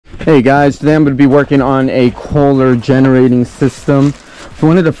Hey guys, today I'm going to be working on a Kohler generating system. So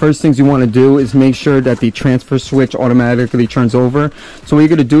one of the first things you want to do is make sure that the transfer switch automatically turns over. So what you're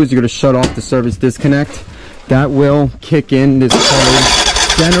going to do is you're going to shut off the service disconnect. That will kick in this Kohler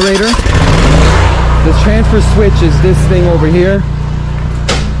generator. The transfer switch is this thing over here.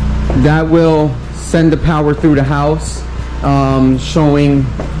 That will send the power through the house, showing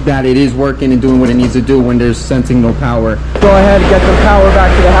that it is working and doing what it needs to do when there's sensing no power. Go ahead and get the power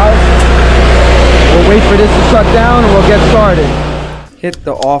back to the house. We'll wait for this to shut down and we'll get started. Hit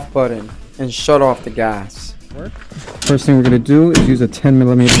the off button and shut off the gas. First thing we're going to do is use a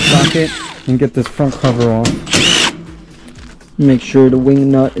 10mm socket and get this front cover off. Make sure the wing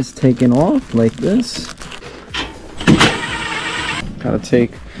nut is taken off like this. Gotta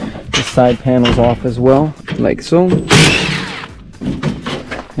take the side panels off as well, like so.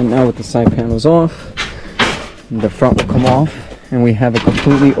 And now with the side panels off, the front will come off and we have a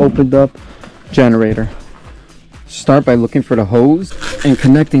completely opened up generator. Start by looking for the hose and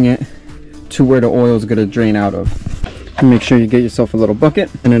connecting it to where the oil is going to drain out of. And make sure you get yourself a little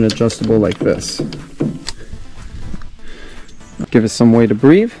bucket and an adjustable like this. Give it some way to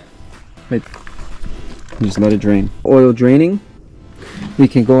breathe. Just let it drain. Oil draining. We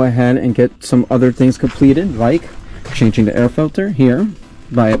can go ahead and get some other things completed, like changing the air filter here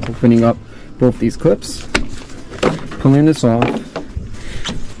by opening up both these clips, pulling this off,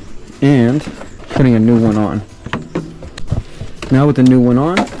 and putting a new one on. Now with the new one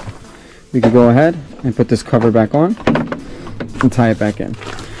on, we can go ahead and put this cover back on and tie it back in.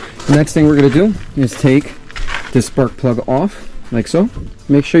 The next thing we're going to do is take this spark plug off, like so.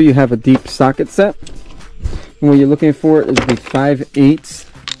 Make sure you have a deep socket set. And what you're looking for is the 5/8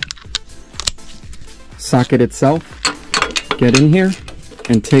 socket itself. Get in here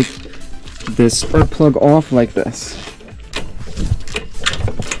and take this spark plug off like this.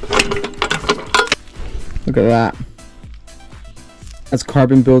 Look at that. That's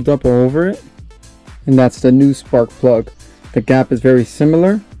carbon buildup all over it. And that's the new spark plug. The gap is very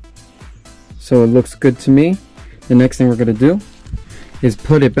similar, so it looks good to me. The next thing we're going to do is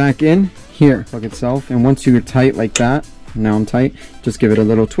put it back in here, plug itself, and once you're tight like that, now I'm tight, just give it a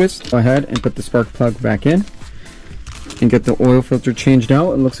little twist. Go ahead and put the spark plug back in and get the oil filter changed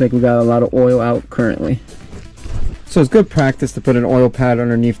out. It looks like we got a lot of oil out currently. So it's good practice to put an oil pad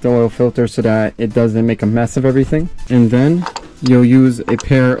underneath the oil filter so that it doesn't make a mess of everything. And then you'll use a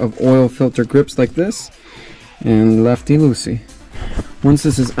pair of oil filter grips like this and lefty-loosey. Once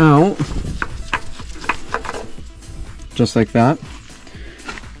this is out, just like that,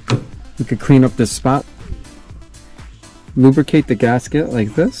 you can clean up this spot, lubricate the gasket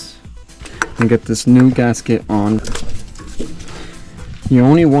like this, and get this new gasket on. You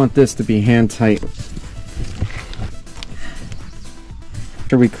only want this to be hand tight.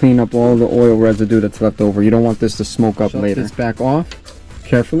 After we clean up all the oil residue that's left over, you don't want this to smoke up later. This back off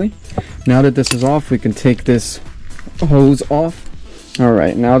carefully. Now that this is off, we can take this hose off. All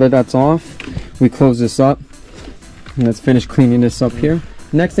right, now that that's off, we close this up and let's finish cleaning this up here.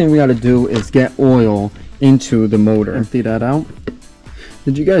 Next thing we got to do is get oil into the motor. Empty that out.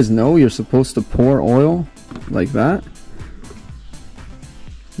 Did you guys know you're supposed to pour oil like that?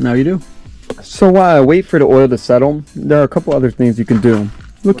 Now you do. So while I wait for the oil to settle, there are a couple other things you can do.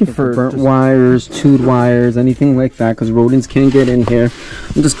 Looking for burnt wires, chewed wires, anything like that, because rodents can get in here.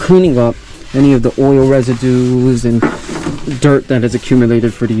 I'm just cleaning up any of the oil residues and dirt that has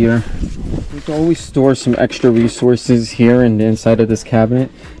accumulated for the year. You can always store some extra resources here in the inside of this cabinet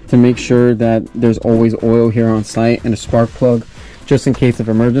to make sure that there's always oil here on site and a spark plug just in case of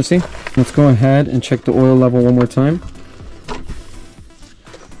emergency. Let's go ahead and check the oil level one more time.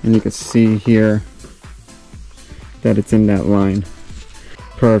 And you can see here that it's in that line.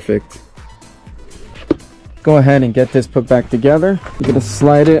 Perfect. Go ahead and get this put back together. You're going to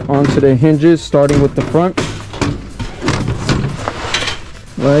slide it onto the hinges starting with the front.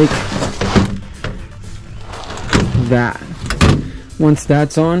 Like that. Once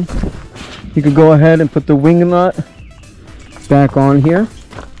that's on, you can go ahead and put the wing nut back on here.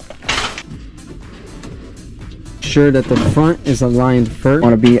 Sure that the front is aligned first.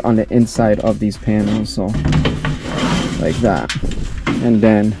 Want to be on the inside of these panels, so like that, and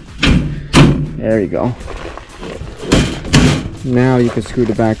then there you go. Now you can screw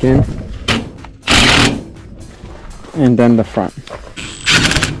the back in and then the front.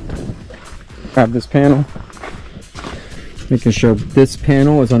 Grab this panel, making sure this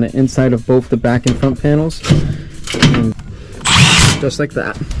panel is on the inside of both the back and front panels, and just like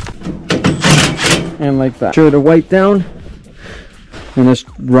that. And like that. Sure to wipe down and just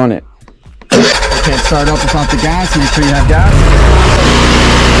run it. You can't start up without the gas. Make sure you have gas.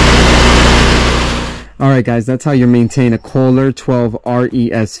 Alright guys, that's how you maintain a Kohler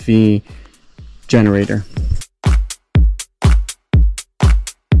 12RESV generator.